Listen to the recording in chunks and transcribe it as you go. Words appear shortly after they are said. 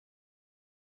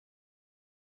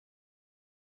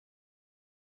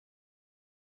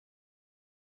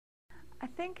I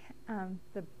think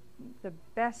the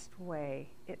best way,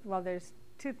 well, there's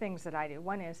two things that I do.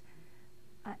 One is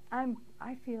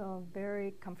I feel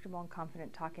very comfortable and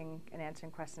confident talking and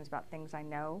answering questions about things I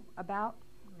know about.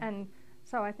 Mm-hmm. And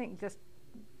so I think just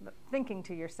thinking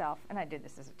to yourself, and I did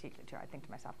this as a teacher too, I think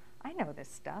to myself, I know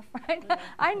this stuff.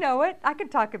 I know it. I can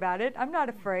talk about it. I'm not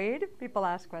afraid. People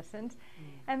ask questions.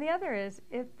 Mm-hmm. And the other is,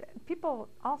 if people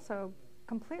also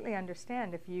completely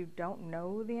understand if you don't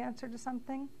know the answer to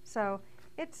something. So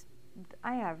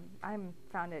I'm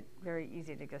found it very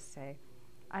easy to just say,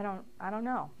 I don't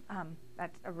know.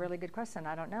 That's a really good question.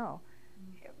 I don't know.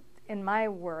 Mm-hmm. In my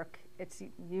work, it's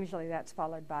usually that's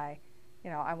followed by,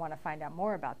 I want to find out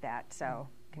more about that. So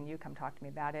mm-hmm. can you come talk to me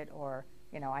about it? Or,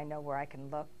 I know where I can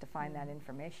look to find mm-hmm. that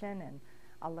information, and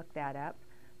I'll look that up.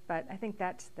 But I think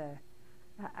that's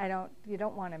you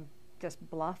don't want to just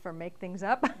bluff or make things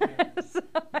up.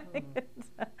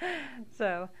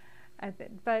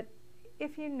 But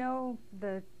if you know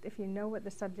what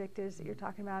the subject is that you're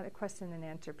talking about, a question and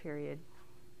answer period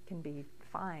can be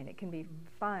fine. It can be mm-hmm.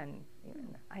 fun.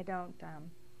 Even. I don't.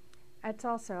 It's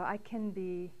also I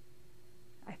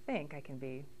think I can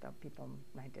be. Though people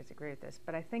might disagree with this,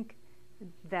 but I think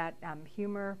that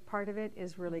humor part of it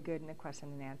is really good in a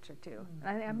question and answer too. Mm-hmm.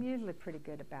 And I'm usually pretty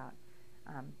good about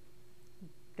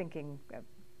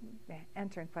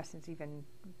answering questions, even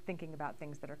thinking about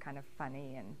things that are kind of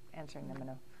funny and answering them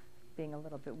being a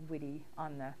little bit witty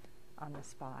on the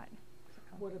spot. So.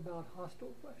 What about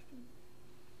hostile questions?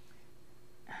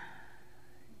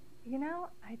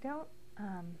 I don't.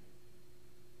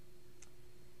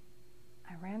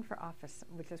 I ran for office,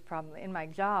 which is probably in my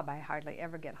job. I hardly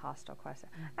ever get hostile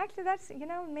questions. Mm-hmm. Actually,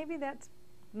 that's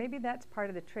maybe that's part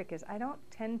of the trick. Is I don't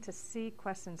tend to see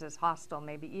questions as hostile.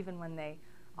 Maybe even when they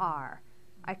are.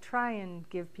 I try and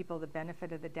give people the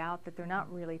benefit of the doubt that they're not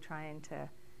really trying to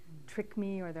trick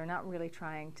me, or they're not really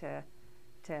trying to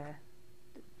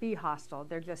be hostile.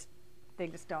 They just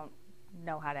don't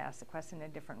know how to ask the question in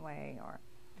a different way,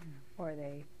 or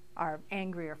they are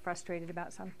angry or frustrated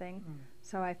about something.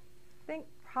 So I think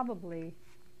probably,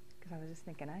 because I was just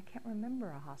thinking, I can't remember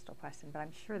a hostile question, but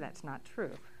I'm sure that's not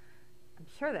true.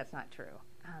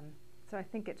 So I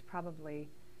think it's probably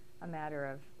a matter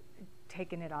of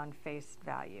taking it on face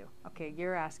value. Okay,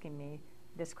 you're asking me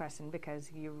this question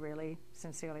because you really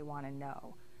sincerely want to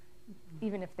know,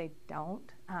 even if they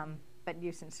don't, but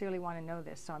you sincerely want to know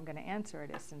this, so I'm going to answer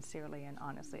it as sincerely and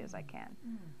honestly as I can.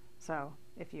 So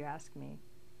if you ask me,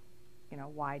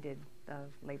 why did the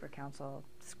Labor Council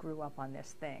screw up on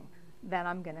this thing, then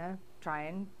I'm going to try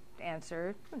and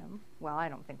answer, well, I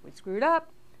don't think we screwed up,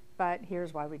 but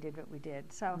here's why we did what we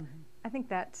did. So I think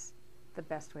that's the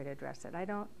best way to address it.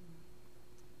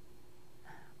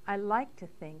 I like to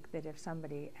think that if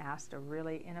somebody asked a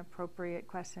really inappropriate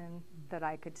question, that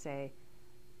I could say,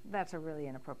 that's a really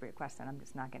inappropriate question, I'm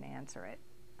just not going to answer it.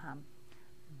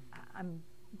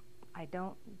 I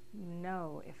don't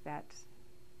know if that's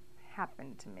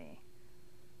happened to me.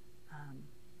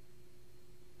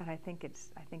 But I think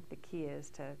the key is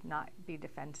to not be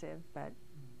defensive, but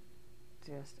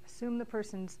just assume the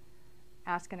person's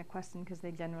asking a question because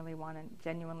they genuinely want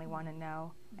to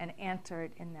know, and answer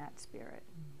it in that spirit.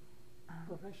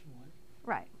 Professionally.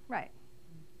 Right.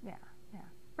 Yeah.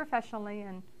 Professionally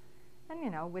and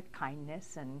with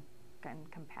kindness and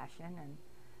compassion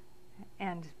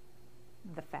and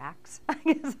the facts. I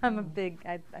guess I'm a big.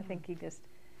 I think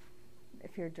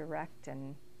if you're direct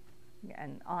and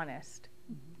honest.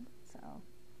 So,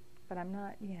 but I'm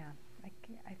not. Yeah.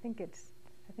 I think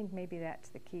maybe that's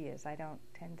the key. Is I don't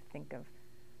tend to think of,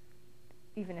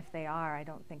 even if they are, I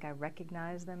don't think I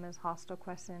recognize them as hostile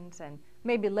questions. And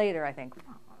maybe later I think,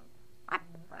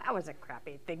 that was a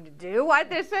crappy thing to do. Why'd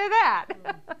they say that?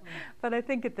 But I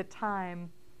think at the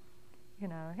time,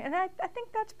 and I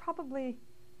think that's probably,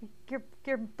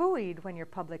 you're buoyed when you're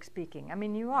public speaking. I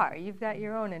mean, you are. You've got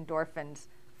your own endorphins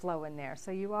flowing there.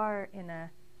 So you are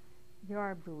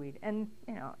buoyed. And,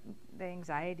 the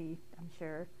anxiety, I'm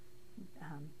sure,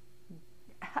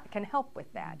 can help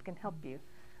with that, can help you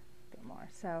feel more.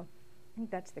 So I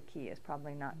think that's the key, is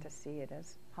probably not to see it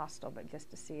as hostile, but just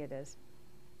to see it as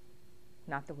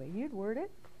not the way you'd word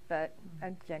it, but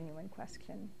a genuine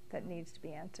question that needs to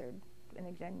be answered in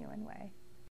a genuine way.